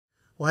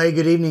Well, hey,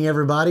 good evening,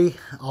 everybody.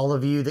 All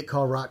of you that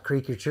call Rock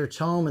Creek your church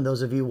home, and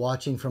those of you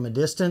watching from a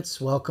distance,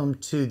 welcome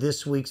to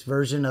this week's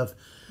version of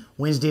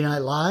Wednesday Night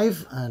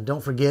Live.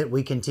 Don't forget,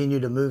 we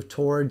continue to move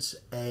towards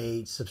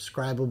a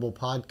subscribable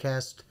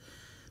podcast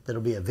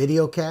that'll be a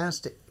video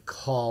cast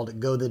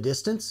called Go the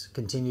Distance.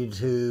 Continue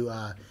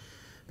to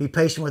be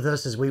patient with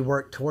us as we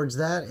work towards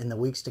that in the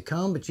weeks to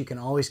come, but you can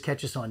always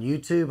catch us on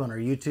YouTube, on our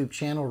YouTube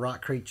channel,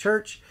 Rock Creek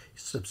Church.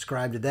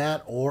 Subscribe to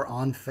that, or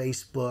on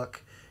Facebook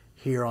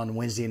here on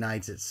Wednesday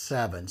nights at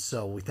 7.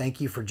 So we thank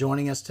you for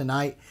joining us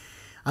tonight.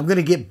 I'm going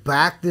to get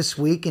back this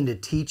week into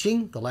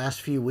teaching. The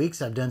last few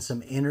weeks I've done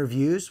some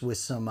interviews with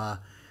some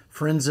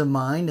friends of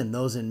mine and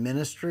those in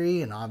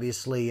ministry, and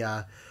obviously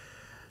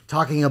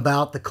talking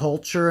about the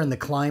culture and the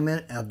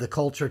climate of the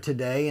culture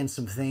today and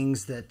some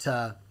things that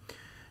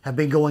have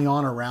been going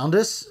on around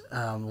us.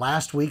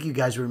 Last week, you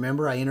guys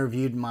remember, I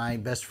interviewed my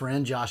best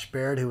friend Josh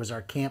Barrett, who was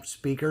our camp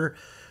speaker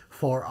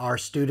for our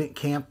student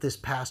camp this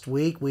past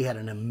week. We had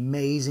an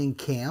amazing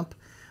camp.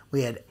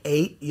 We had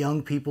 8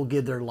 young people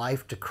give their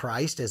life to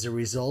Christ as a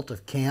result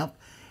of camp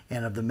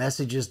and of the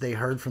messages they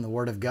heard from the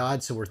Word of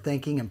God. So we're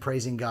thanking and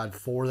praising God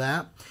for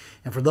that.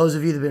 And for those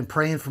of you that have been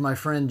praying for my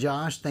friend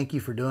Josh, thank you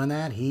for doing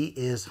that. He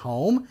is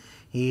home.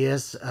 He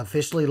has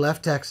officially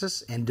left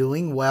Texas and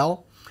doing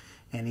well.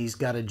 And he's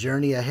got a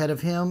journey ahead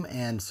of him.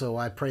 And so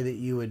I pray that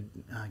you would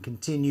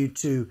continue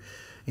to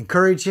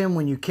encourage him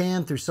when you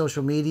can through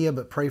social media,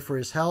 but pray for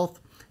his health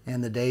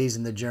and the days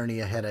and the journey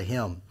ahead of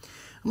him.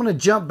 I'm going to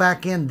jump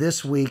back in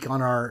this week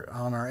on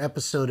our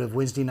episode of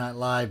Wednesday Night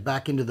Live,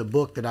 back into the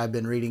book that I've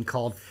been reading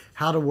called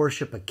How to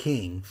Worship a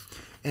King.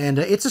 And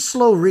it's a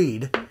slow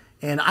read,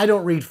 and I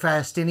don't read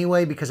fast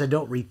anyway because I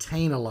don't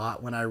retain a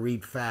lot when I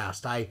read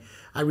fast. I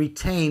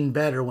retain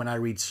better when I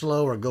read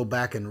slow or go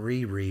back and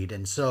reread.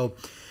 And so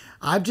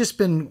I've just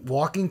been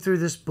walking through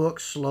this book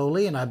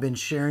slowly, and I've been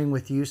sharing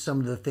with you some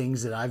of the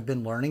things that I've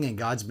been learning and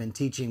God's been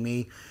teaching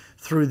me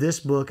through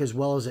this book, as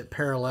well as it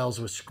parallels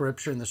with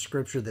Scripture and the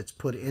Scripture that's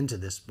put into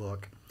this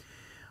book.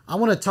 I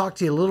want to talk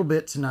to you a little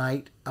bit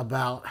tonight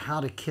about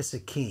how to kiss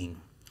a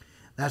king.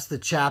 That's the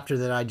chapter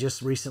that I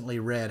just recently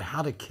read,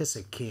 How to Kiss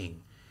a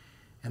King.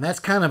 And that's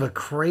kind of a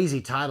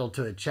crazy title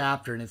to a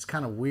chapter, and it's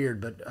kind of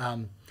weird, but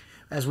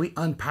as we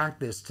unpack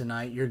this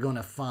tonight, you're going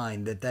to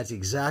find that that's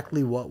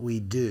exactly what we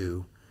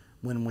do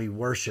when we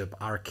worship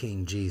our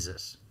King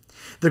Jesus.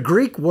 The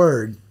Greek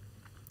word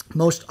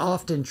most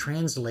often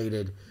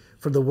translated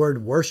for the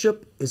word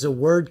worship is a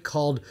word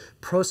called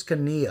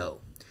proskuneo.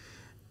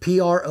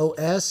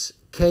 Proskuneo,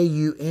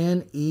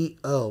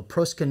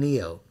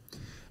 proskuneo.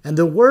 And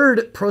the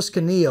word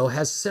proskuneo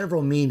has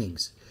several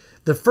meanings.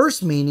 The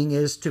first meaning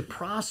is to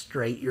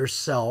prostrate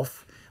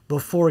yourself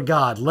before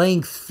God,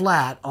 laying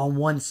flat on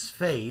one's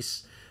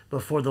face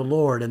before the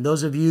Lord. And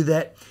those of you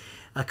that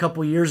a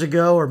couple years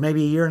ago, or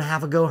maybe a year and a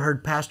half ago,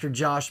 heard Pastor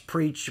Josh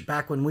preach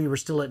back when we were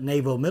still at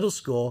Navo Middle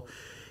School,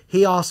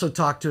 he also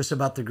talked to us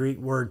about the Greek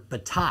word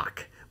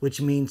patak,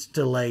 which means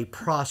to lay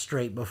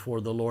prostrate before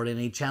the Lord, and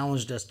he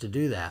challenged us to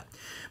do that.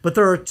 But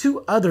there are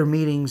 2 other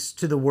meanings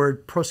to the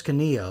word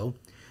proskuneo.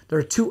 There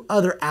are 2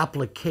 other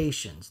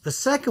applications. The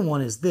second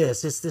one is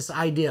this. It's this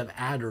idea of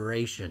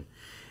adoration.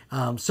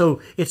 So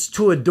it's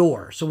to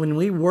adore. So when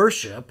we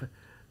worship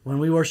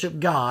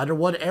God, or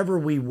whatever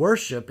we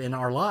worship in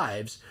our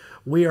lives,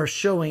 we are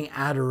showing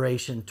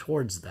adoration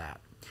towards that.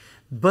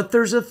 But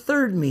there's a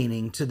third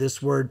meaning to this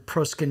word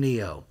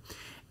proskuneo.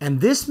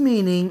 And this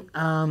meaning,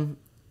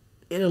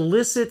 it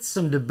elicits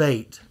some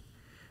debate.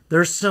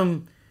 There's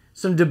some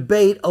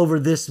debate over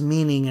this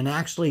meaning and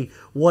actually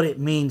what it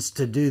means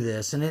to do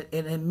this. And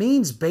it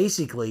means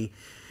basically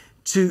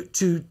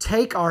to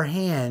take our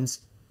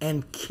hands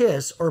and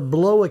kiss or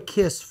blow a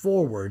kiss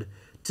forward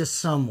to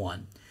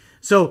someone.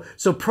 So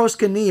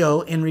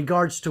proskuneo in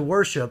regards to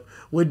worship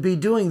would be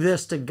doing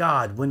this to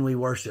God when we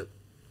worship,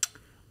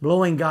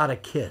 blowing God a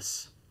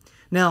kiss.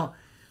 Now,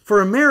 for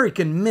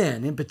American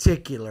men in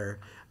particular,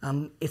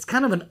 it's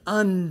kind of an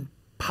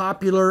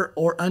unpopular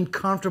or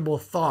uncomfortable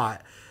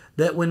thought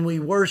that when we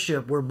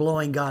worship, we're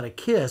blowing God a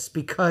kiss,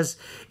 because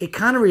it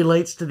kind of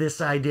relates to this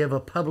idea of a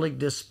public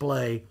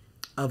display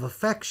of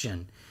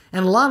affection.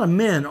 And a lot of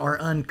men are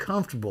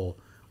uncomfortable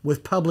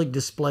with public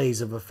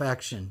displays of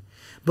affection.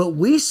 But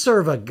we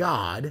serve a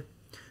God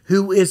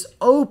who is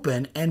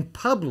open and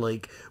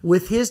public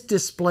with his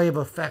display of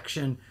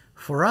affection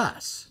for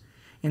us.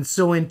 And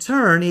so in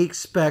turn, he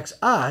expects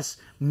us,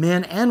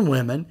 men and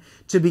women,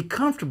 to be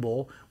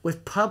comfortable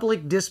with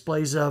public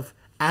displays of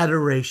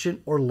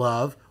adoration or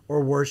love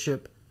or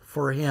worship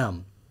for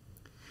him.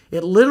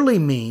 It literally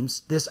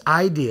means this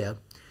idea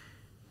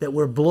that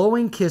we're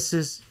blowing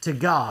kisses to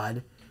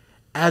God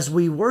as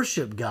we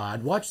worship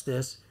God, watch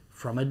this,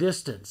 from a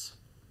distance.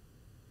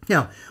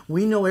 Now,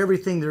 we know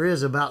everything there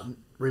is about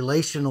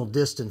relational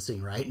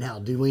distancing right now,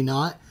 do we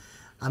not?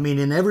 I mean,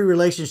 in every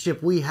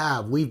relationship we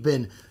have, we've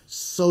been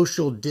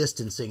social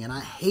distancing, and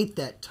I hate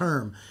that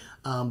term,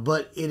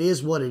 but it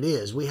is what it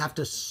is. We have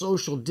to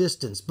social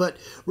distance, but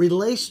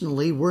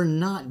relationally, we're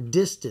not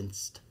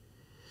distanced.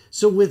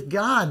 So with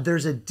God,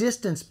 there's a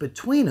distance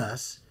between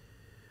us,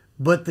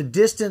 but the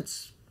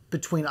distance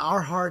between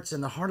our hearts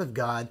and the heart of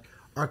God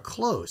are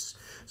close.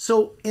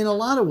 So in a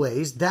lot of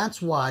ways,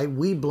 that's why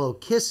we blow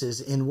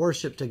kisses in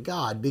worship to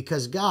God,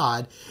 because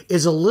God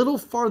is a little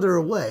farther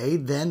away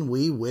than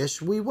we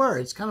wish we were.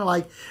 It's kind of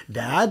like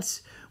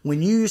dads,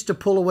 when you used to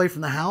pull away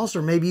from the house,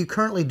 or maybe you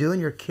currently do,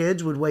 and your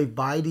kids would wave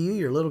bye to you,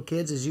 your little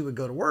kids, as you would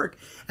go to work,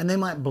 and they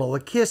might blow a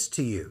kiss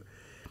to you.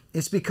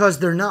 It's because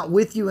they're not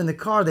with you in the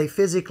car. They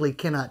physically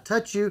cannot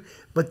touch you,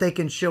 but they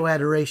can show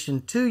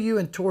adoration to you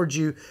and towards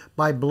you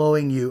by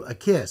blowing you a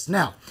kiss.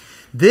 Now,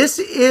 this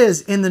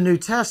is in the New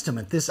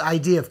Testament, this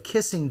idea of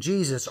kissing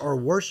Jesus or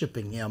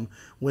worshiping him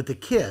with a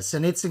kiss.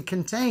 And it's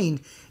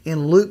contained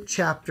in Luke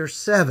chapter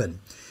 7.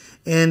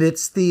 And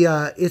it's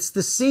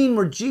the scene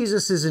where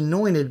Jesus is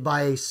anointed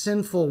by a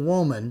sinful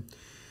woman,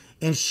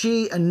 and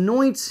she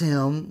anoints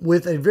him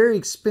with a very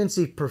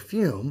expensive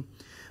perfume.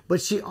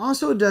 But she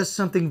also does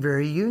something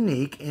very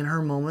unique in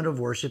her moment of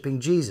worshiping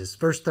Jesus.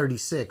 Verse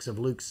 36 of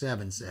Luke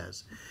 7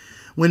 says,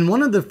 "When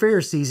one of the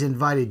Pharisees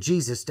invited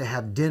Jesus to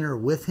have dinner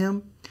with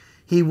him,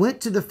 he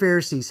went to the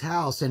Pharisee's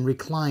house and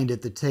reclined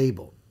at the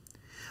table.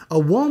 A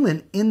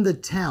woman in the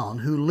town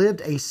who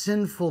lived a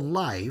sinful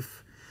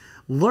life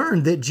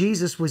learned that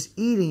Jesus was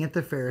eating at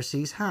the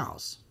Pharisee's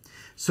house.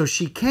 So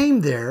she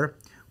came there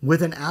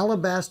with an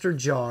alabaster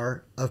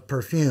jar of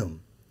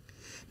perfume.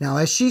 Now,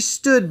 as she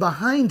stood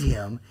behind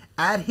him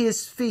at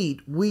his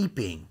feet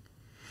weeping,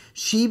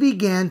 she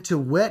began to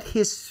wet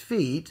his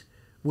feet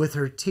with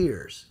her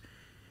tears."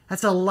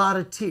 That's a lot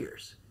of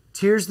tears.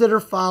 Tears that are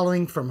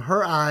falling from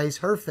her eyes,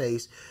 her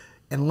face,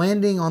 and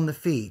landing on the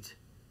feet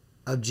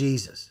of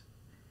Jesus.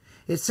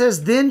 It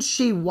says, "Then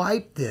she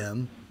wiped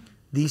them,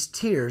 these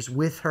tears,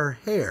 with her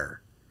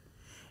hair,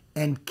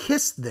 and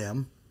kissed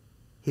them,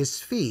 his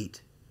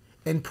feet,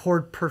 and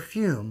poured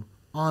perfume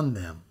on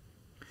them.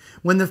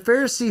 When the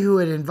Pharisee who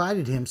had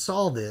invited him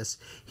saw this,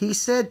 he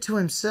said to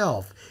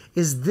himself,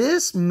 if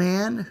this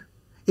man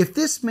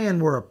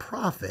were a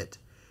prophet,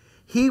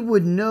 he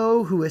would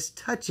know who is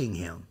touching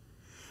him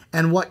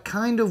and what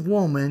kind of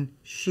woman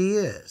she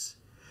is,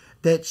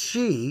 that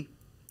she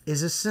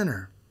is a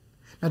sinner."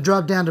 Now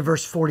drop down to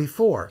verse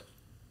 44.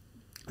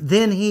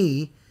 "Then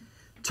he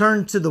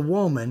turned to the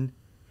woman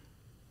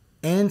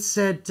and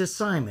said to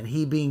Simon,"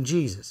 he being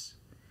Jesus,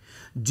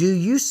 "Do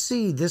you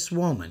see this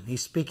woman?"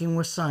 He's speaking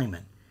with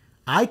Simon.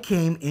 "I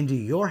came into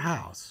your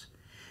house.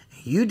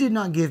 You did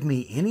not give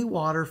me any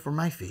water for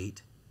my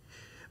feet,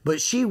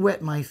 but she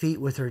wet my feet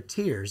with her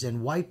tears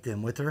and wiped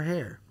them with her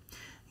hair.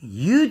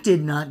 You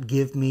did not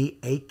give me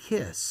a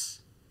kiss,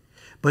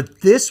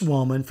 but this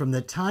woman from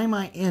the time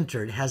I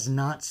entered has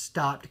not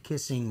stopped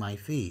kissing my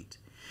feet.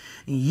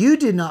 You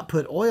did not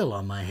put oil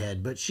on my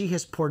head, but she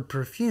has poured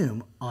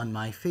perfume on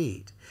my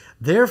feet.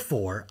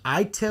 Therefore,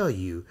 I tell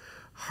you,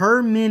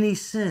 her many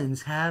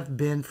sins have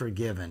been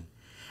forgiven,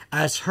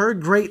 as her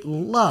great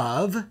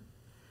love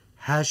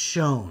has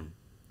shown.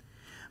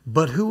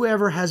 But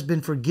whoever has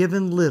been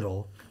forgiven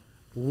little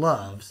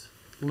loves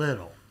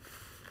little."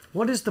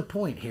 What is the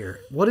point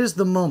here? What is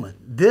the moment?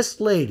 This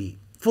lady,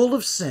 full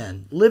of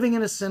sin, living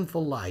in a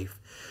sinful life,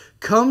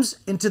 comes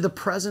into the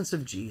presence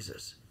of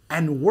Jesus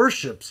and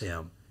worships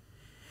him.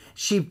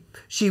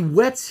 She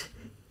wets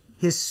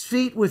his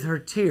feet with her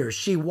tears.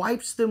 She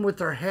wipes them with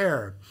her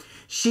hair.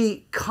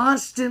 She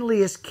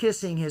constantly is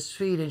kissing his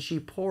feet, and she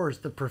pours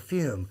the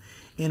perfume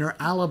in her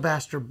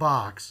alabaster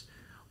box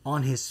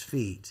on his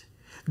feet.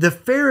 The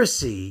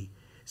Pharisee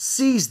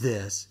sees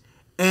this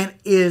and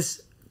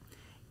is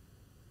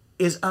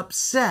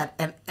upset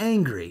and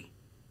angry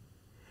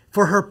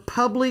for her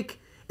public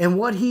and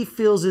what he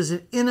feels is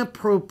an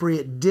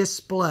inappropriate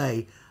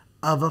display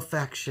of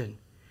affection,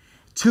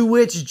 to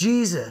which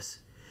Jesus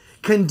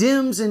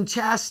condemns and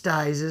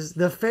chastises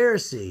the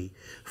Pharisee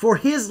for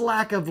his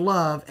lack of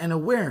love and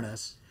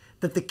awareness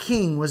that the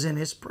king was in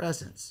his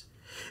presence.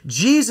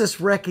 Jesus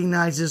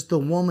recognizes the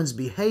woman's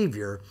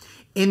behavior,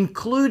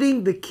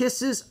 including the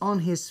kisses on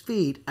his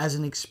feet, as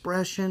an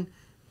expression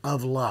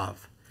of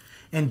love.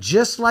 And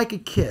just like a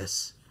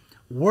kiss,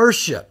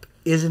 worship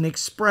is an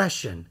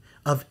expression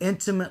of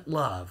intimate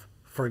love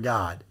for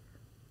God.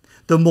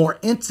 The more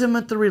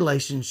intimate the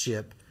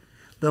relationship,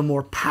 the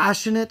more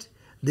passionate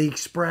the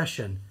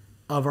expression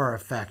of our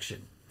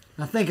affection.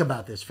 Now think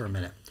about this for a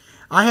minute.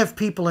 I have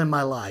people in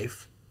my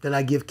life that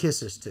I give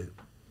kisses to.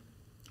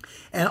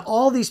 And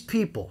all these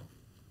people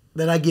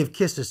that I give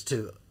kisses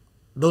to,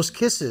 those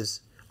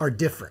kisses are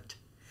different.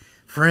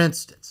 For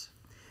instance,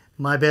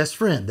 my best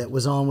friend that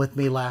was on with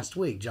me last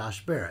week,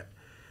 Josh Barrett,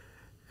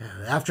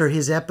 after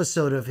his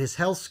episode of his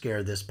health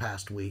scare this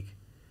past week,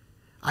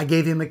 I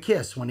gave him a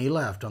kiss when he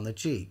left on the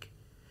cheek.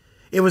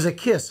 It was a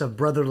kiss of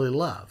brotherly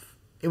love.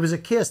 It was a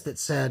kiss that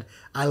said,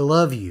 I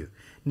love you,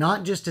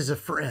 not just as a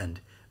friend,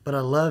 but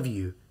I love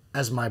you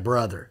as my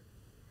brother.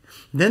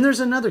 Then there's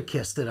another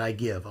kiss that I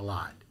give a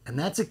lot. And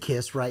that's a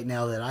kiss right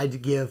now that I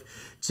give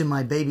to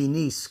my baby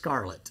niece,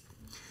 Scarlett.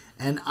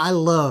 And I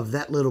love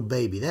that little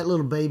baby. That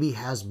little baby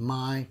has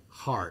my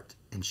heart.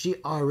 And she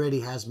already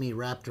has me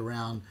wrapped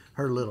around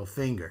her little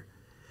finger.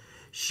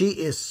 She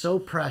is so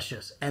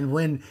precious. And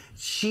when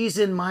she's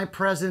in my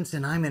presence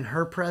and I'm in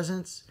her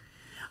presence,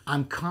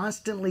 I'm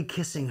constantly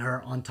kissing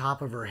her on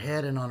top of her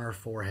head and on her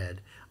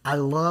forehead. I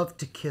love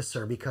to kiss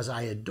her because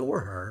I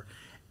adore her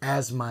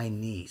as my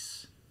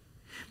niece.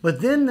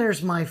 But then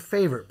there's my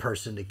favorite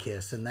person to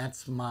kiss, and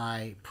that's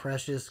my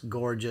precious,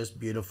 gorgeous,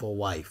 beautiful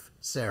wife,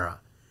 Sarah.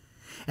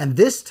 And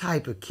this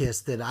type of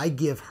kiss that I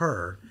give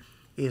her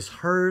is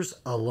hers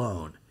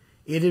alone.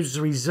 It is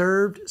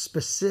reserved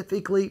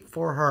specifically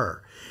for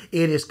her.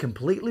 It is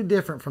completely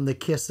different from the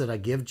kiss that I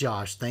give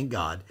Josh, thank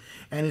God,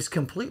 and it's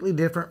completely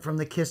different from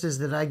the kisses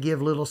that I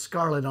give little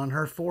Scarlett on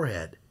her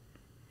forehead.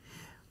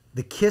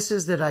 The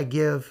kisses that I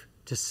give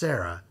to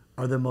Sarah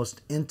are the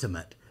most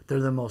intimate. They're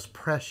the most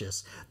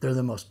precious. They're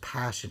the most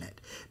passionate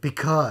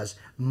because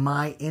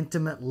my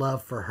intimate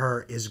love for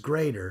her is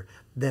greater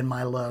than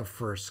my love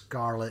for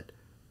Scarlett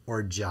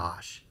or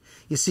Josh.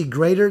 You see,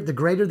 the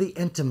greater the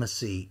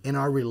intimacy in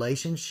our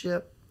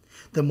relationship,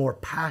 the more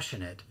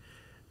passionate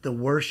the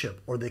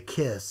worship or the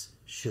kiss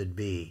should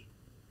be.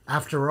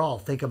 After all,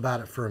 think about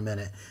it for a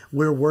minute.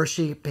 We're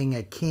worshiping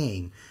a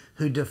king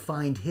who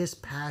defined his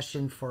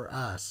passion for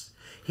us,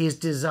 his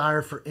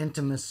desire for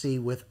intimacy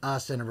with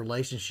us in a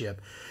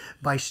relationship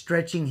by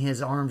stretching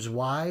his arms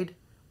wide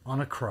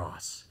on a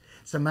cross.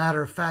 As a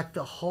matter of fact,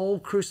 the whole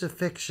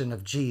crucifixion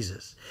of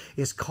Jesus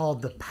is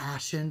called the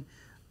Passion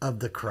of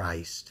the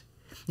Christ.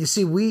 You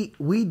see,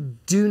 we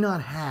do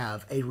not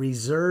have a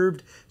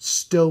reserved,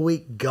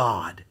 stoic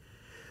God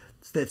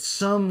that's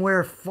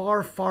somewhere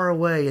far, far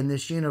away in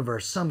this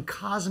universe, some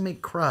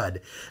cosmic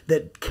crud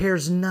that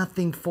cares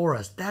nothing for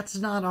us. That's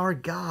not our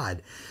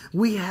God.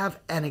 We have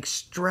an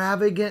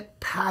extravagant,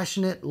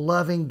 passionate,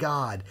 loving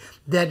God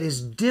that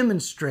is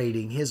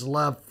demonstrating his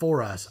love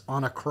for us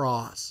on a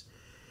cross.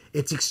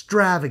 It's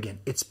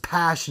extravagant, it's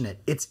passionate,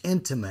 it's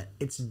intimate,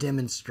 it's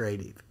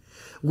demonstrative.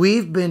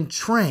 We've been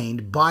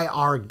trained by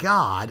our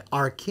God,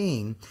 our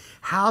King,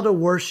 how to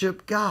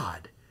worship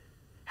God,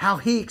 how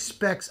he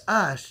expects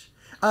us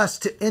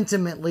to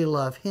intimately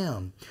love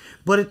him.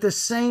 But at the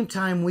same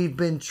time, we've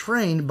been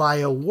trained by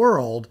a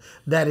world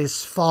that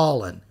is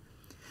fallen,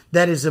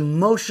 that is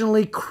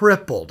emotionally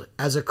crippled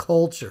as a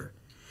culture.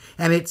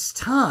 And it's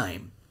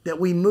time that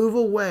we move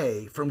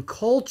away from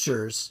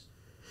culture's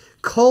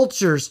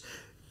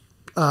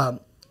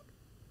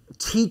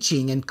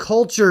teaching and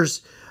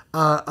culture's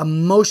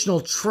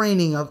emotional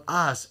training of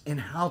us in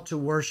how to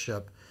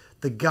worship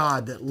the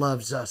God that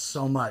loves us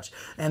so much.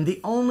 And the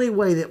only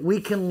way that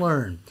we can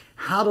learn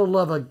how to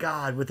love a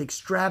God with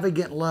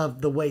extravagant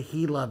love the way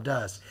he loved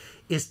us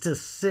is to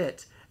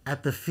sit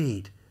at the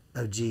feet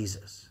of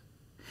Jesus.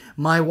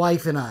 My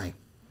wife and I,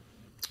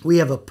 we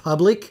have a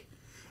public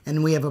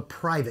and we have a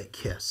private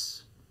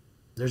kiss.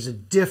 There's a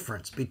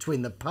difference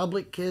between the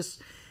public kiss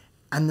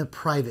and the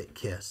private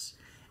kiss.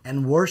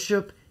 And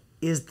worship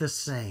is the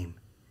same.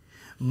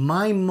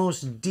 My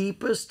most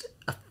deepest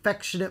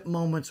affectionate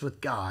moments with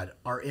God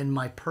are in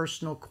my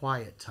personal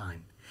quiet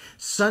time.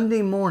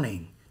 Sunday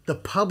morning, the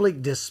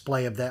public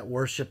display of that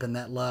worship and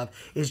that love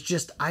is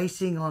just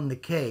icing on the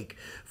cake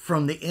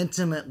from the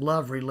intimate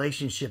love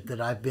relationship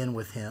that I've been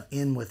with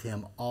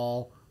him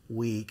all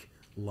week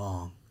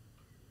long.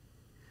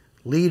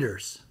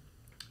 Leaders,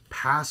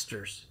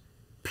 pastors,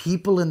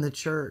 people in the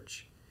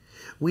church,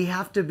 we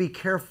have to be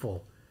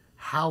careful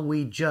how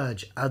we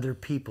judge other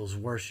people's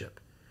worship.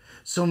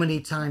 So many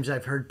times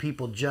I've heard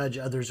people judge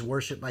others'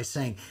 worship by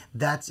saying,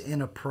 that's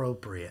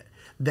inappropriate,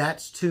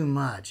 that's too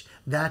much,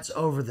 that's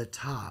over the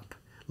top.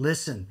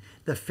 Listen,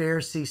 the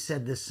Pharisees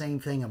said the same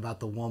thing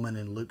about the woman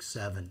in Luke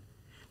 7,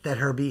 that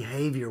her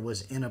behavior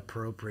was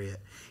inappropriate.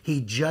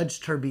 He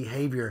judged her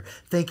behavior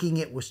thinking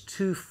it was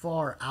too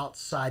far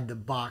outside the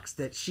box,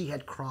 that she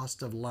had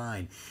crossed a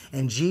line.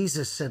 And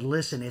Jesus said,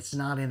 listen, it's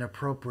not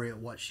inappropriate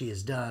what she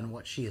has done.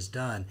 What she has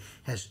done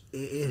has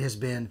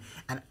been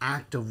an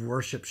act of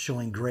worship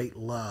showing great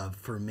love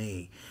for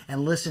me.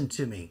 And listen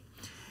to me,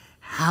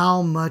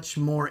 how much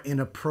more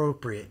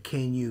inappropriate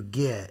can you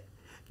get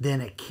than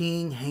a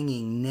king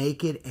hanging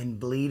naked and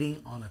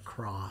bleeding on a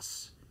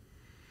cross?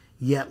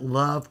 Yet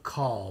love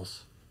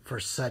calls for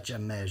such a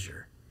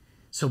measure.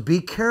 So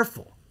be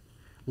careful.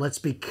 Let's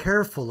be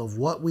careful of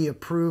what we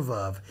approve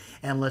of,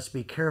 and let's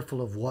be careful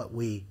of what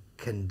we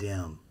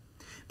condemn.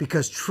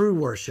 Because true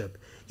worship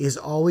is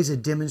always a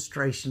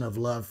demonstration of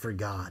love for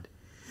God.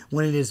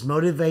 When it is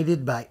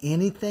motivated by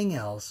anything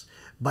else,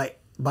 by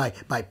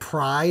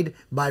pride,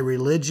 by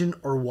religion,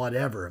 or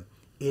whatever,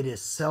 it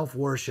is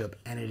self-worship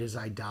and it is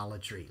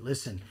idolatry.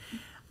 Listen,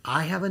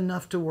 I have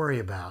enough to worry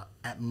about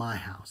at my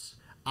house.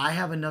 I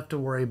have enough to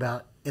worry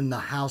about in the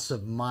house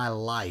of my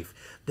life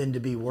than to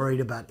be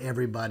worried about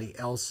everybody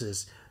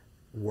else's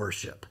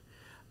worship.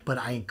 But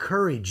I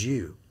encourage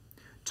you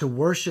to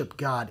worship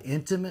God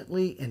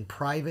intimately, in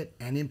private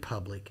and in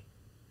public.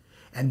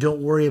 And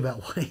don't worry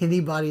about what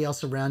anybody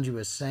else around you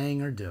is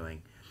saying or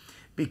doing,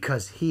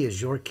 because he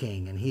is your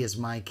king and he is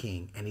my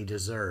king and he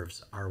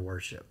deserves our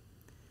worship.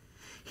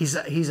 He's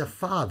a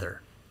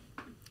father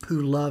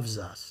who loves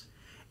us,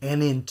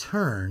 and in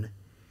turn,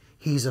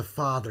 he's a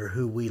father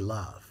who we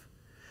love.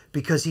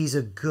 because he's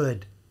a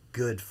good,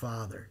 good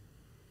father.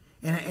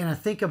 And I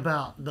think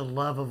about the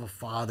love of a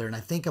father, and I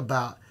think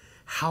about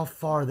how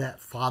far that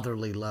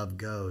fatherly love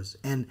goes.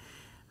 And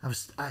I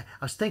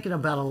was thinking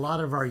about a lot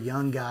of our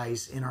young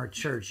guys in our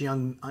church,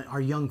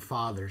 our young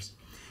fathers.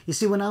 You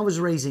see, when I was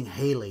raising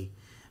Haley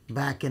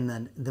back in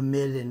the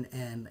mid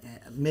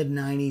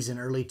 90s and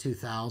early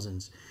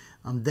 2000s,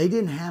 they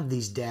didn't have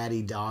these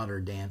daddy-daughter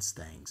dance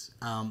things.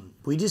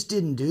 We just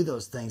didn't do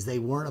those things. They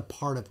weren't a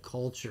part of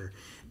culture.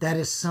 That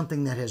is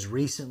something that has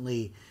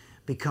recently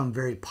become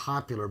very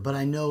popular. But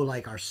I know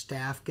like our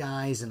staff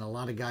guys and a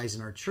lot of guys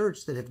in our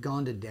church that have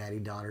gone to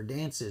daddy-daughter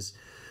dances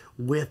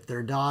with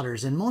their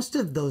daughters. And most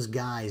of those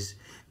guys,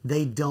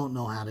 they don't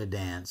know how to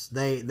dance.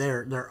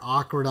 They're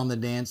awkward on the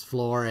dance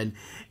floor. And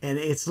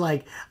it's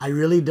like, I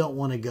really don't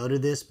want to go to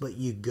this, but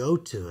you go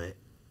to it.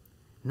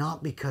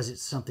 Not because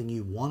it's something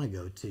you want to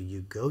go to.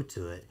 You go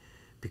to it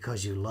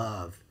because you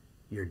love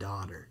your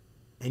daughter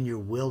and you're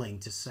willing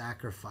to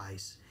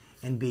sacrifice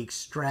and be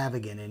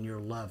extravagant in your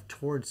love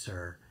towards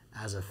her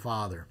as a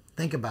father.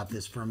 Think about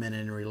this for a minute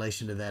in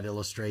relation to that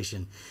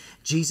illustration.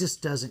 Jesus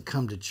doesn't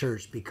come to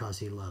church because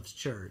he loves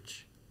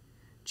church.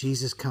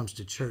 Jesus comes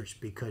to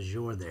church because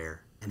you're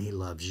there and he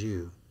loves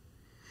you.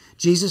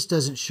 Jesus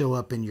doesn't show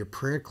up in your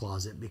prayer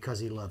closet because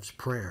he loves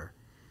prayer.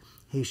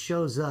 He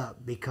shows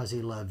up because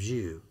he loves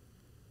you.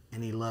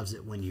 And he loves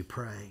it when you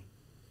pray.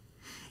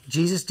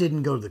 Jesus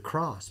didn't go to the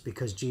cross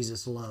because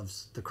Jesus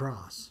loves the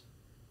cross.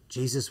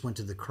 Jesus went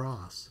to the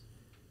cross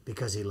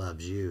because he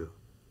loves you.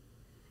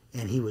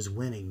 And he was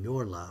winning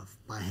your love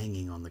by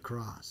hanging on the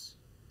cross.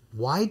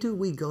 Why do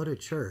we go to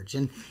church?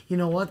 And you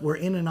know what? We're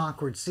in an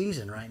awkward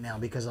season right now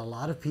because a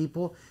lot of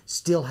people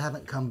still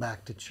haven't come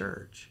back to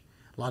church.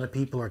 A lot of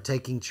people are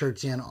taking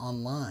church in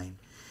online.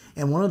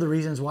 And one of the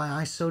reasons why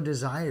I so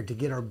desired to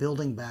get our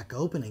building back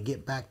open and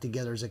get back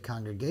together as a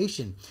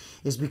congregation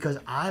is because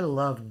I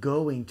love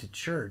going to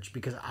church,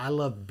 because I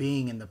love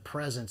being in the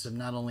presence of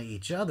not only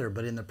each other,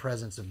 but in the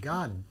presence of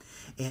God.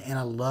 And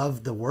I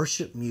love the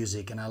worship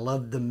music, and I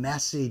love the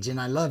message, and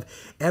I love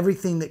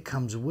everything that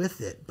comes with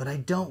it. But I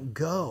don't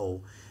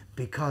go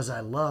because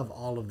I love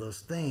all of those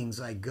things.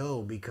 I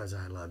go because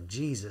I love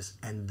Jesus.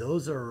 And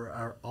those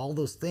are all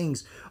those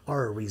things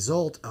are a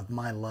result of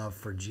my love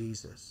for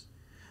Jesus.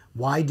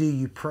 Why do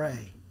you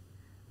pray?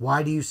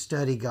 Why do you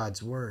study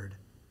God's Word?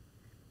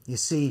 You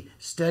see,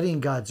 studying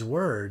God's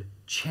Word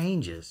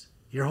changes.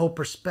 Your whole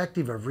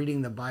perspective of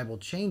reading the Bible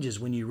changes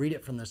when you read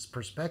it from this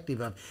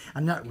perspective of,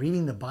 I'm not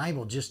reading the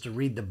Bible just to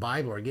read the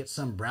Bible or get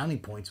some brownie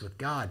points with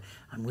God.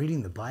 I'm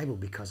reading the Bible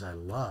because I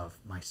love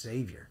my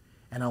Savior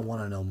and I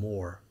want to know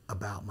more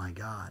about my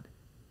God.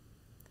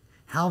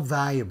 How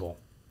valuable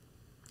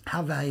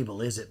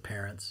is it,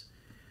 parents?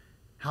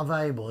 How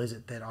valuable is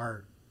it that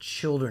our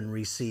children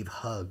receive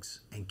hugs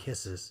and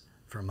kisses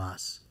from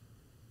us?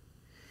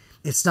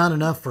 It's not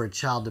enough for a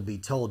child to be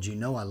told, you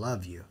know I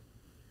love you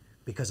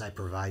because I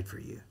provide for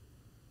you.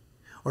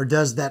 Or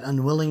does that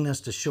unwillingness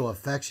to show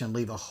affection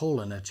leave a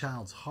hole in a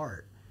child's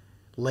heart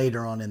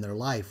later on in their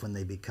life when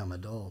they become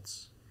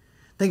adults?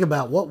 Think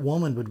about what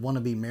woman would want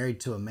to be married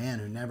to a man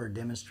who never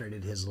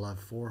demonstrated his love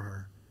for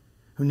her,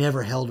 who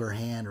never held her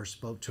hand or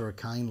spoke to her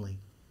kindly,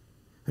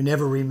 who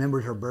never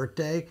remembered her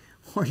birthday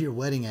or your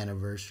wedding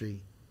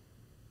anniversary.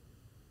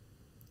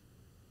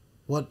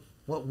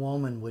 What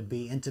woman would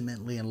be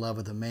intimately in love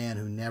with a man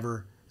who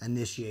never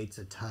initiates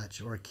a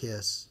touch or a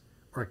kiss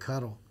or a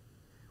cuddle?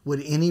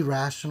 Would any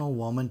rational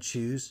woman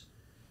choose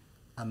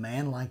a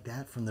man like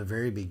that from the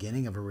very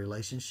beginning of a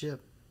relationship?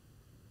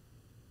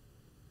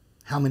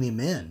 How many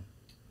men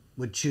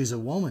would choose a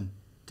woman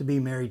to be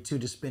married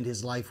to spend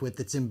his life with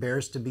that's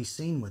embarrassed to be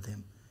seen with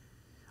him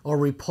or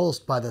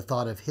repulsed by the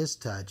thought of his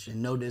touch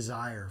and no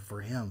desire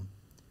for him?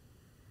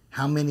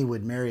 How many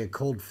would marry a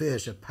cold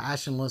fish, a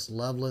passionless,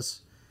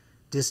 loveless,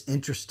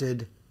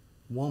 disinterested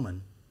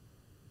woman?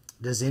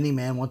 Does any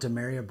man want to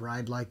marry a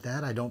bride like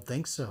that? I don't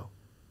think so.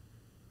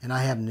 And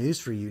I have news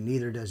for you,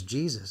 neither does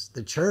Jesus.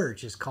 The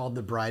church is called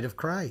the bride of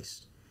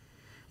Christ.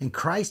 And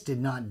Christ did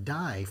not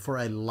die for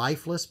a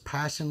lifeless,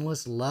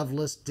 passionless,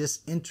 loveless,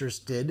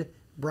 disinterested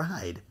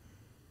bride,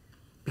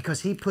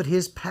 because he put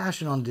his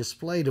passion on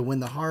display to win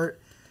the heart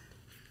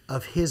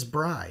of his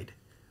bride.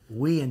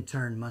 We in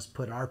turn must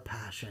put our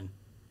passion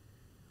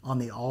on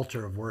the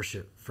altar of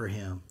worship for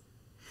him.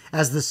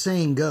 As the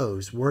saying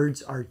goes,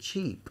 words are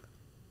cheap.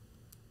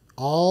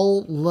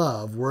 All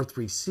love worth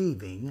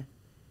receiving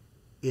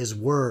is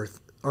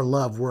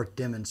love worth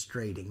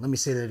demonstrating. Let me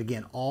say that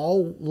again.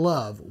 All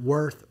love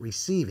worth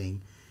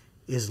receiving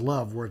is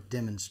love worth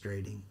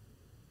demonstrating.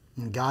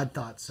 And God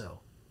thought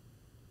so.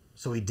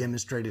 So he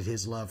demonstrated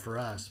his love for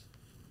us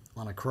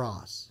on a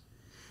cross.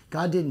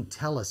 God didn't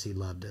tell us he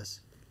loved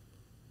us.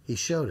 He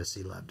showed us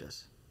he loved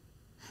us.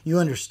 You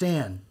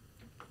understand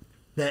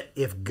that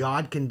if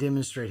God can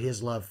demonstrate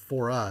his love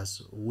for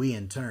us, we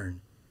in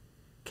turn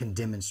can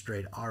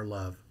demonstrate our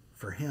love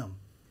for him.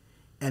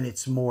 And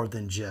it's more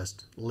than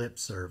just lip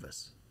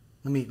service.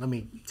 Let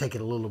me take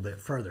it a little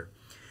bit further.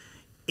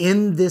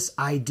 In this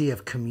idea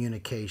of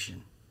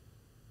communication,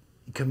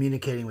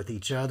 communicating with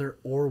each other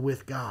or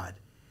with God.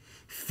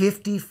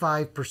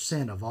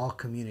 55% of all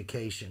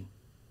communication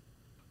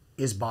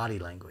is body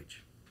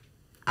language.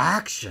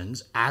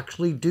 Actions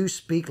actually do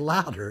speak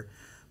louder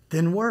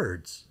than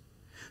words.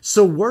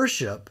 So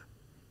worship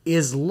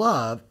is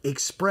love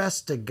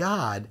expressed to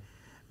God,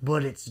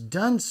 but it's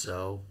done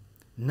so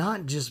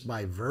not just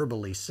by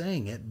verbally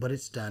saying it, but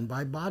it's done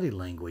by body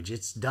language.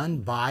 It's done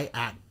by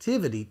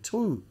activity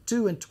to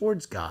and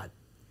towards God.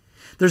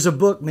 There's a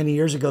book many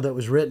years ago that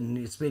was written.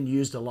 It's been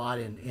used a lot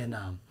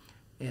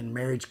in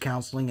marriage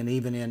counseling and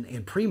even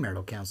in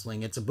premarital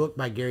counseling. It's a book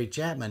by Gary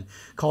Chapman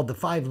called The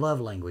 5 Love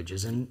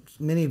Languages, and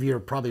many of you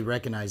probably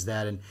recognize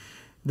that. And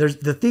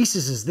the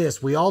thesis is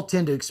this: we all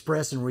tend to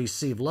express and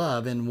receive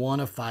love in one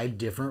of 5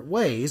 different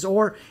ways,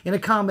 or in a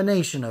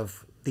combination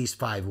of these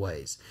 5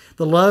 ways.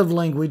 The love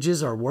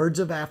languages are words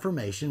of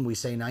affirmation, we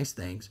say nice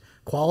things,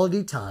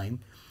 quality time,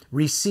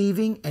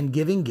 receiving and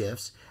giving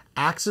gifts,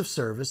 acts of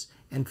service,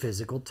 and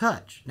physical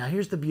touch. Now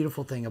here's the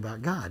beautiful thing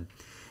about God.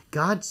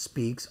 God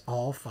speaks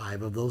all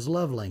 5 of those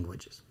love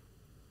languages.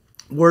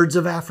 Words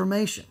of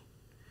affirmation.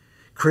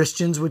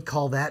 Christians would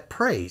call that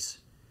praise.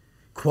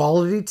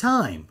 Quality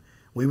time.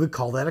 We would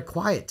call that a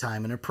quiet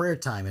time and a prayer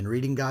time and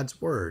reading God's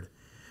Word.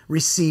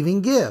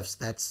 Receiving gifts.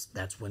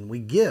 That's when we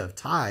give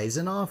tithes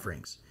and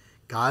offerings.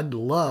 God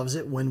loves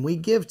it when we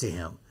give to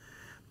Him.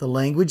 The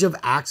language of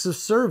acts of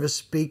service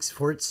speaks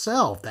for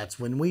itself. That's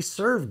when we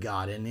serve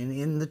God and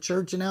in the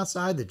church and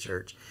outside the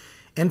church.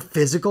 And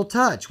physical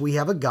touch. We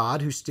have a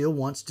God who still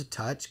wants to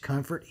touch,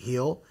 comfort,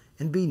 heal,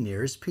 and be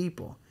near His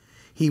people.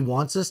 He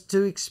wants us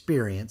to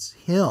experience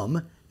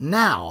Him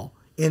now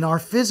in our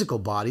physical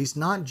bodies,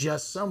 not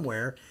just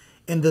somewhere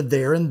in the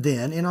there and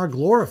then in our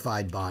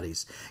glorified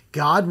bodies.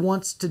 God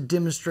wants to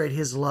demonstrate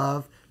His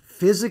love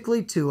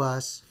physically to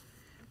us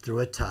through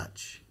a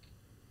touch.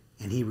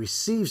 And He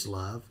receives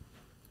love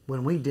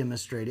when we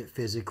demonstrate it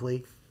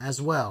physically as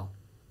well.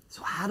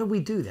 So how do we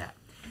do that?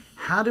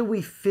 How do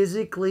we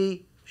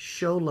physically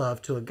show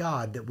love to a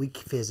God that we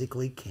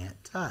physically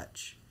can't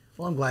touch?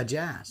 Well, I'm glad you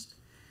asked,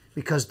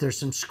 because there's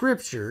some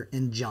scripture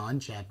in John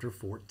chapter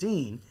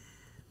 14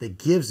 that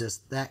gives us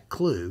that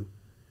clue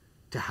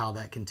to how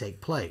that can take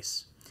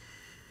place.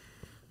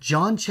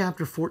 John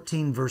chapter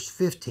 14 verse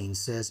 15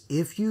 says,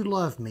 "If you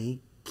love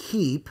me,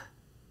 keep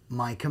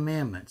my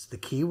commandments." The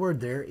key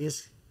word there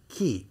is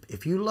keep.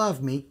 If you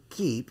love me,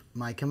 keep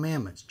my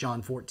commandments.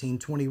 John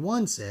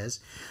 14:21 says,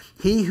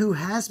 "He who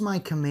has my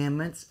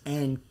commandments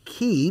and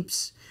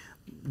keeps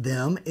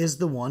them is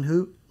the one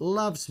who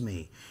loves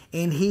me.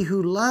 And he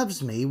who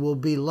loves me will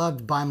be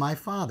loved by my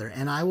Father,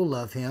 and I will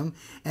love him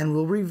and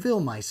will reveal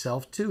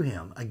myself to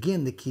him."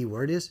 Again, the key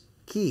word is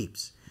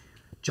keeps.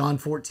 John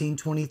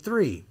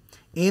 14:23,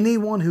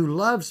 "Anyone who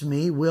loves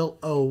me will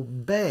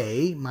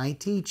obey my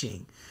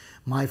teaching.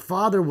 My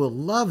Father will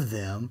love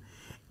them,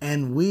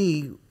 and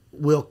we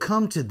will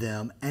come to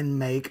them and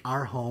make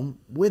our home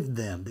with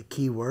them." The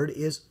key word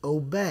is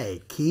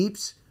obey.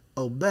 Keeps,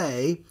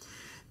 obey.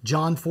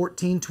 John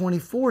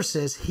 14:24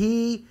 says,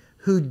 "He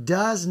who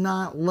does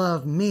not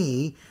love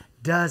me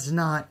does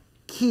not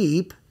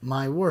keep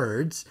my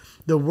words.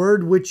 The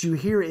word which you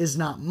hear is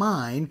not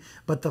mine,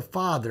 but the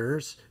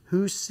Father's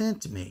who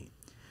sent me."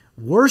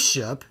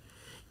 Worship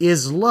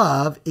is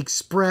love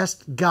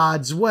expressed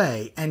God's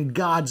way, and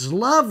God's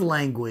love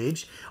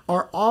language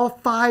are all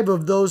 5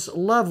 of those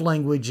love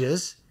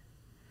languages,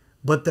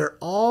 but they're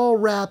all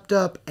wrapped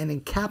up and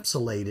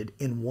encapsulated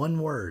in one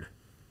word: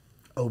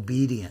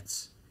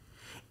 obedience.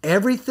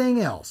 Everything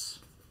else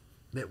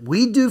that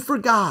we do for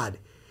God,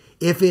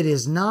 if it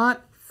is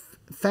not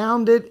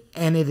founded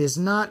and it is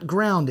not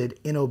grounded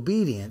in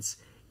obedience,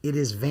 it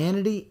is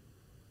vanity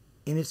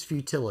in its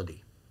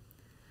futility.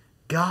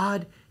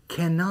 God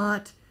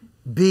cannot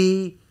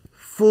be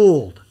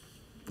fooled.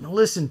 Now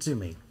listen to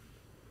me.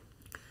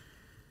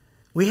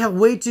 We have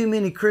way too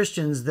many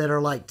Christians that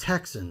are like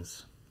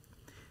Texans.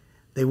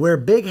 They wear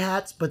big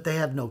hats, but they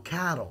have no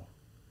cattle.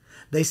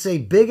 They say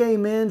big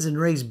amens and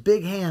raise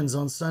big hands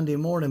on Sunday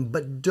morning,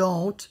 but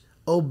don't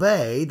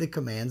obey the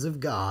commands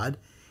of God,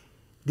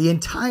 the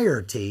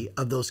entirety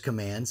of those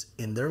commands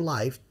in their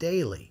life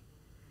daily.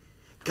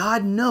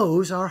 God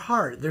knows our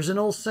heart. There's an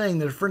old saying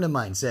that a friend of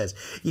mine says,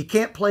 you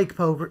can't play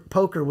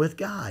poker with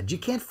God. You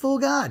can't fool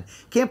God.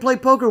 Can't play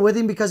poker with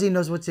Him because He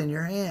knows what's in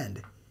your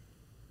hand.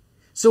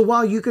 So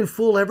while you can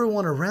fool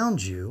everyone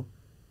around you,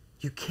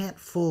 you can't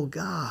fool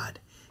God.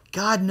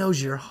 God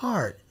knows your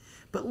heart.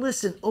 But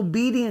listen,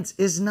 obedience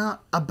is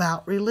not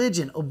about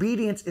religion.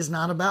 Obedience is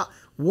not about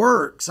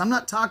works. I'm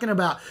not talking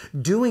about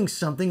doing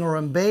something or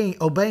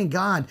obeying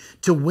God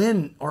to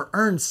win or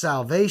earn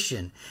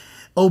salvation.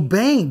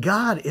 Obeying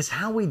God is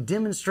how we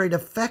demonstrate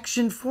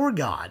affection for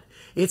God.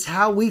 It's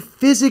how we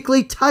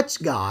physically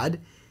touch God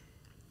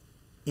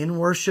in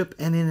worship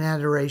and in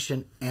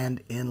adoration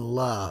and in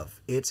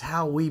love. It's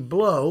how we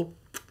blow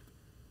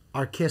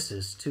our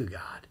kisses to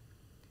God,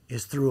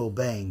 is through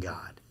obeying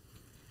God.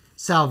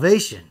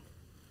 Salvation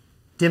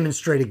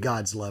demonstrated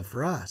God's love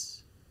for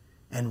us,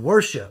 and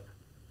worship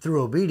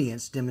through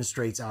obedience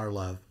demonstrates our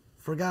love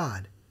for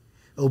God.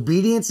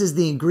 Obedience is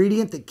the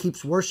ingredient that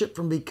keeps worship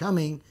from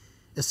becoming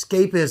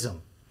escapism.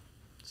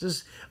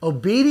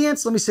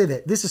 Obedience, let me say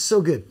that. This is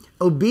so good.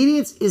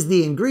 Obedience is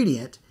the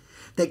ingredient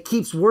that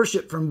keeps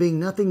worship from being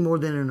nothing more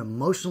than an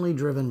emotionally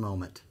driven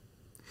moment.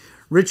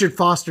 Richard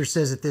Foster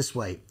says it this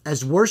way: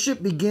 as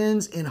worship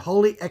begins in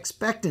holy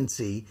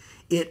expectancy,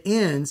 it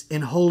ends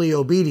in holy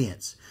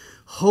obedience.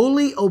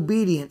 Holy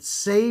obedience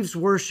saves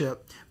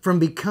worship from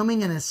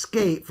becoming an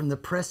escape from the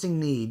pressing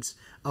needs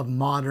of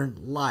modern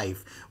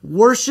life.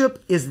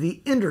 Worship is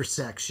the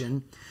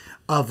intersection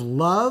of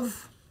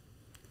love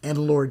and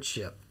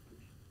lordship.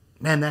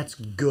 Man, that's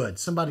good.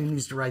 Somebody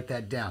needs to write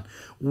that down.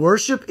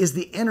 Worship is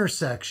the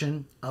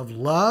intersection of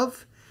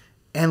love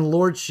and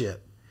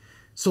lordship.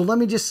 So let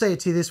me just say it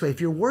to you this way. If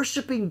you're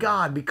worshiping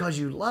God because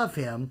you love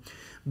Him,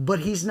 but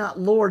He's not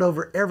Lord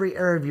over every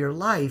area of your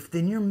life,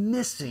 then you're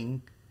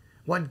missing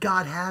what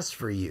God has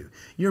for you.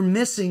 You're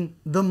missing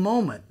the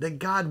moment that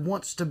God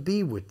wants to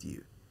be with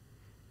you.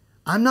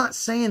 I'm not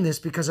saying this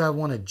because I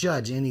want to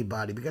judge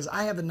anybody, because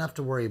I have enough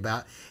to worry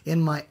about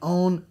in my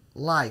own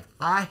life.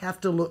 I have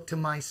to look to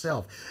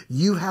myself.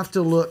 You have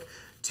to look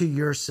to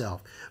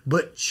yourself.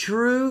 But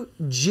true,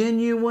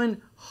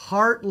 genuine,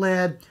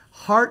 heart-led,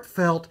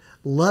 heartfelt,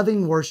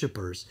 loving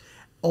worshipers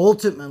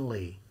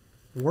ultimately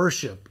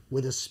worship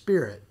with a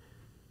spirit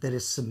that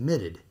is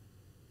submitted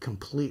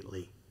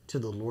completely to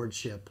the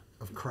lordship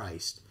of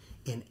Christ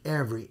in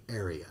every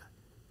area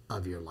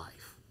of your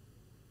life.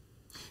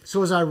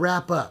 So as I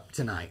wrap up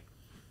tonight,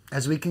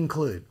 as we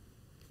conclude,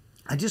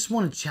 I just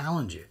want to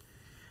challenge you.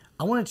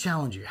 I want to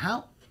challenge you.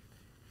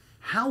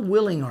 How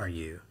willing are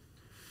you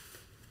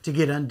to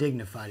get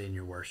undignified in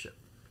your worship?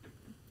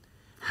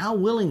 How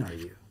willing are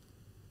you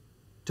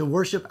to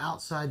worship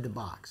outside the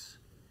box?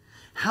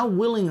 How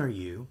willing are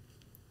you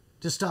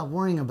to stop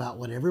worrying about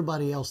what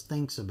everybody else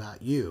thinks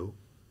about you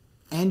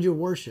and your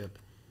worship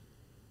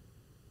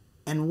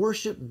and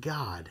worship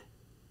God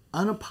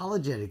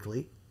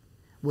unapologetically,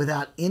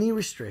 without any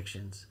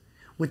restrictions,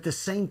 with the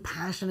same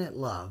passionate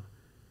love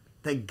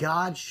that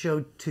God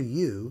showed to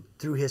you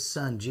through His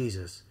Son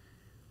Jesus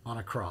on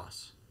a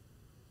cross?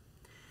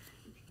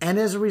 And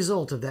as a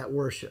result of that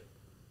worship,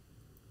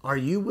 are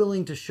you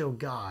willing to show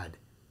God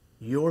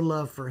your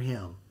love for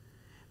Him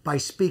by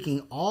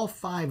speaking all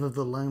 5 of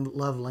the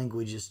love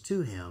languages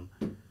to Him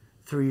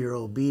through your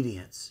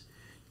obedience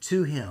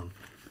to Him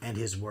and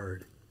His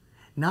Word?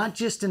 Not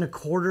just in a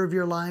quarter of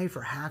your life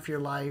or half your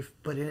life,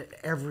 but in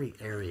every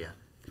area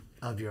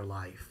of your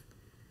life.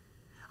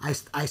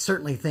 I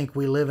certainly think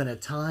we live in a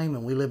time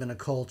and we live in a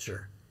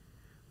culture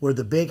where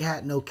the big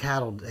hat, no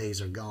cattle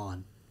days are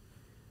gone.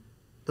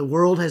 The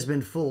world has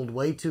been fooled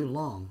way too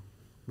long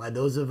by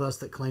those of us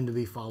that claim to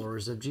be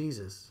followers of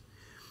Jesus.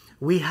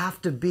 We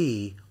have to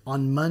be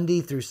on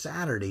Monday through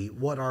Saturday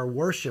what our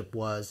worship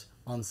was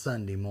on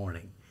Sunday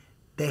morning.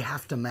 They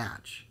have to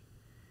match.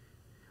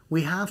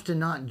 We have to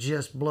not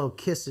just blow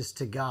kisses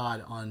to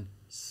God on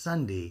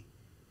Sunday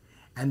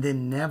and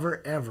then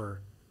never,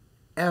 ever,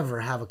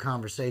 ever have a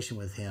conversation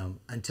with Him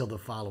until the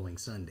following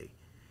Sunday.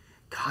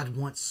 God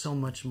wants so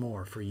much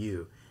more for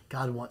you.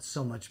 God wants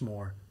so much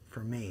more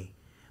for me.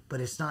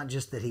 But it's not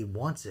just that He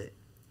wants it,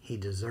 He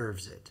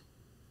deserves it.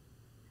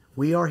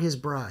 We are His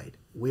bride.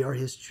 We are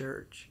His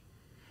church.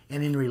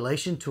 And in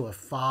relation to a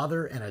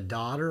father and a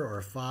daughter, or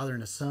a father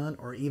and a son,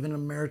 or even a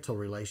marital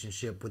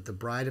relationship with the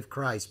bride of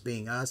Christ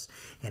being us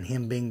and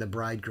Him being the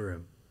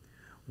bridegroom,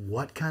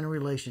 what kind of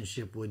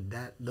relationship would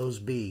those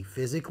be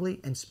physically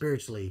and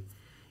spiritually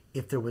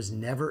if there was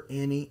never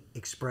any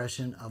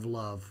expression of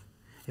love?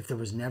 If there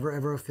was never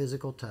ever a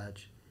physical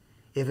touch?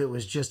 If it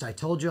was just, I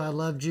told you I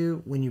loved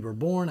you when you were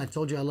born, I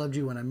told you I loved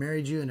you when I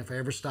married you, and if I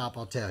ever stop,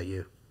 I'll tell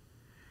you.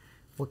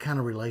 What kind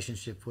of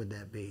relationship would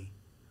that be?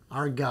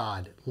 Our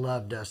God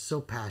loved us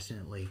so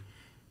passionately.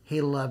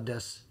 He loved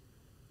us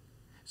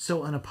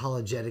so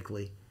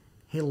unapologetically.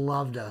 He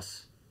loved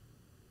us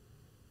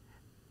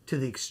to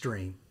the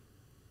extreme.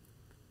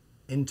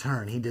 In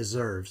turn, He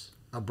deserves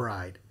a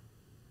bride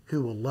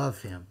who will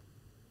love Him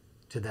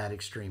to that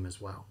extreme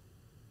as well.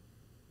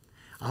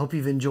 I hope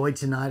you've enjoyed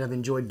tonight. I've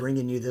enjoyed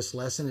bringing you this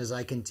lesson as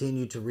I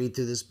continue to read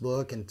through this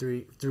book and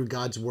through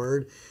God's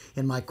Word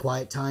in my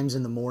quiet times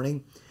in the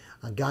morning.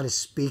 God is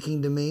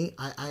speaking to me.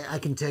 I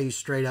can tell you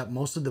straight up,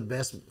 most of the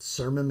best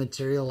sermon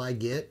material I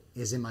get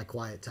is in my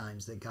quiet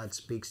times that God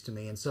speaks to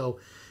me. And so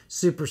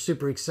super,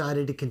 super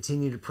excited to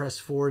continue to press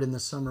forward in the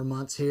summer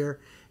months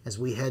here as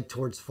we head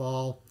towards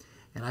fall.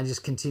 And I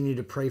just continue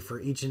to pray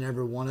for each and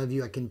every one of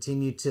you. I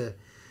continue to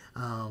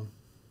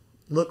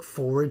look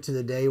forward to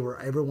the day where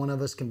every one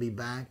of us can be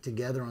back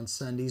together on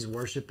Sundays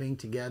worshiping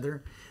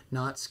together,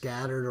 not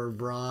scattered or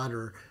abroad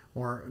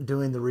or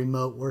doing the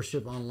remote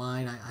worship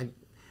online.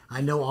 I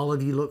know all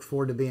of you look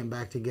forward to being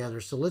back together.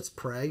 So let's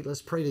pray.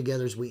 Let's pray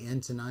together as we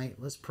end tonight.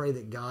 Let's pray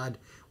that God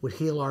would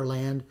heal our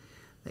land,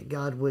 that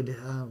God would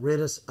rid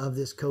us of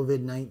this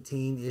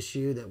COVID-19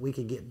 issue, that we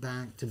could get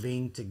back to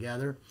being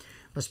together.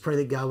 Let's pray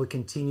that God would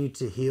continue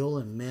to heal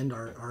and mend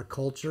our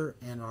culture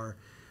and our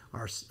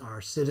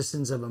our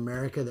citizens of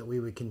America, that we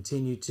would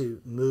continue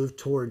to move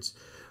towards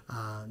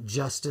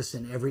justice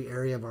in every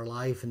area of our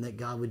life, and that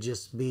God would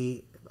just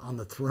be on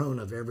the throne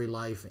of every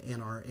life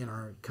in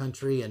our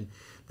country, and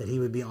that he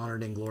would be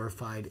honored and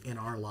glorified in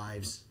our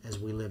lives as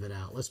we live it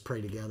out. Let's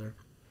pray together.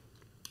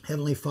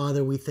 Heavenly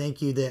Father, we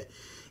thank you that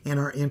in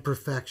our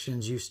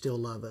imperfections you still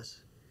love us,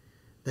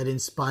 that in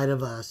spite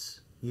of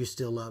us you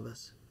still love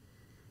us.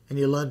 And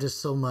you loved us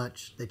so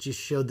much that you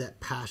showed that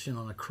passion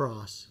on a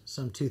cross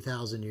some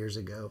 2,000 years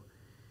ago,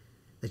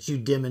 that you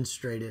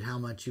demonstrated how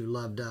much you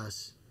loved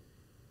us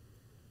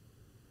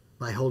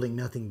by holding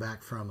nothing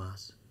back from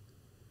us.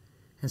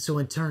 And so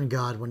in turn,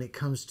 God, when it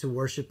comes to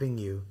worshiping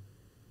you,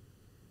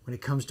 when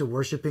it comes to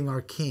worshiping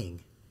our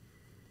King,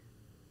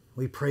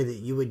 we pray that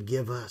you would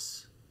give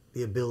us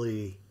the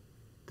ability,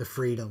 the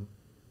freedom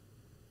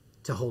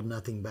to hold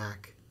nothing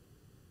back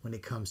when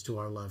it comes to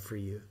our love for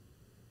you.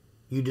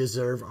 You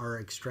deserve our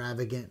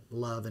extravagant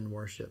love and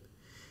worship.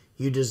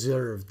 You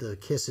deserve the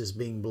kisses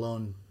being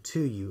blown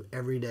to you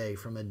every day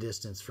from a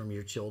distance from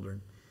your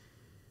children,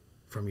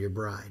 from your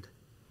bride.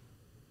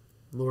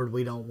 Lord,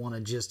 we don't want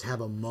to just have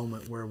a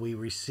moment where we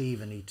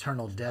receive an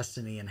eternal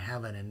destiny in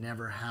heaven and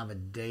never have a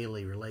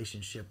daily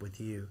relationship with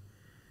you.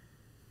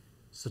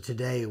 So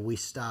today we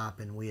stop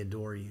and we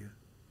adore you.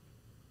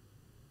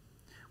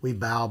 We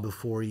bow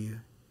before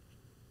you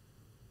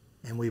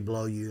and we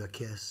blow you a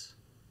kiss.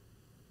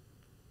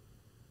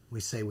 We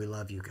say we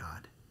love you,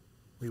 God.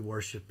 We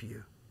worship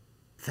you.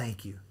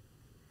 Thank you.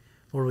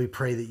 Lord, we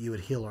pray that you would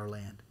heal our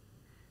land.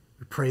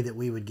 We pray that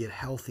we would get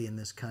healthy in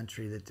this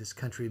country, that this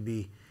country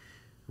be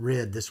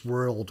rid, this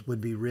world would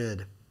be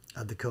rid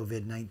of the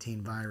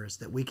COVID-19 virus,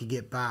 that we could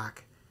get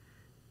back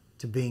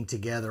to being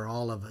together,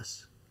 all of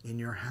us, in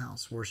your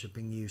house,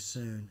 worshiping you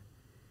soon.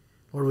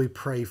 Lord, we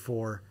pray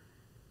for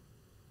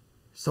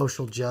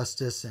social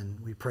justice, and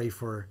we pray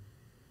for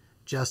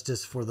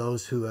justice for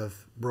those who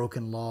have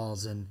broken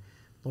laws. And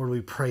Lord,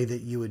 we pray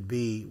that you would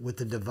be with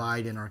the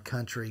divide in our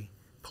country,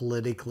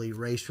 politically,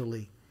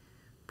 racially.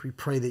 We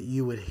pray that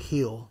you would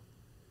heal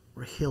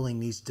where healing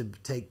needs to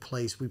take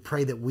place. We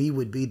pray that we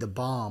would be the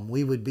balm.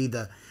 We would be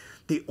the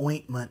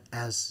ointment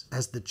as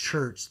the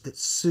church that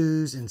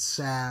soothes and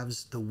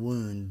salves the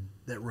wound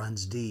that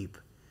runs deep,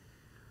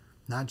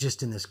 not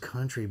just in this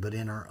country, but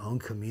in our own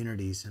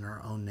communities, in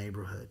our own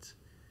neighborhoods.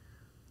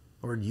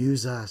 Lord,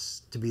 use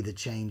us to be the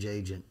change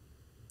agent.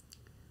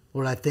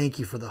 Lord, I thank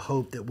you for the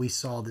hope that we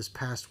saw this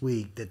past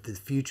week, that the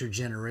future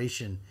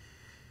generation,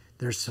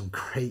 there's some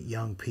great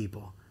young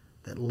people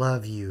that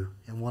love you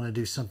and want to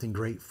do something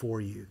great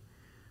for you.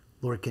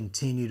 Lord,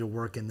 continue to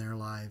work in their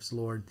lives.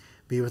 Lord,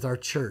 be with our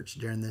church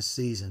during this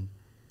season.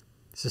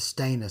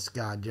 Sustain us,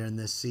 God, during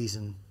this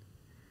season,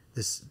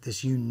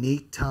 this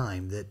unique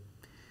time that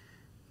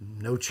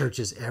no church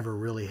has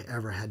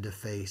ever had to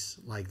face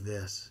like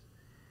this.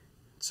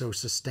 So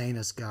sustain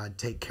us, God.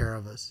 Take care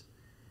of us.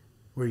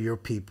 We're your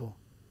people.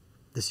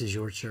 This is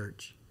your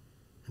church.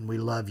 And we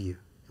love you.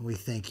 And we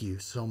thank you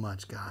so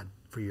much, God,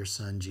 for your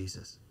Son,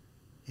 Jesus.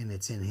 And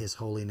it's in his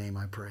holy name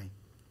I pray.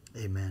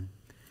 Amen.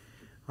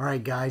 All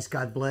right, guys,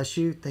 God bless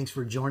you. Thanks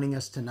for joining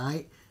us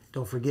tonight.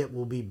 Don't forget,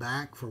 we'll be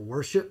back for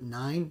worship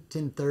 9,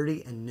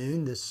 10:30, and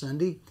noon this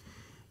Sunday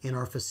in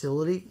our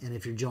facility. And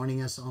if you're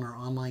joining us on our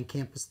online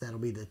campus, that'll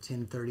be the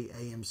 10:30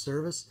 a.m.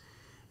 service.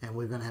 And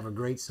we're going to have a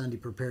great Sunday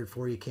prepared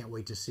for you. Can't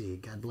wait to see you.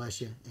 God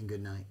bless you, and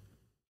good night.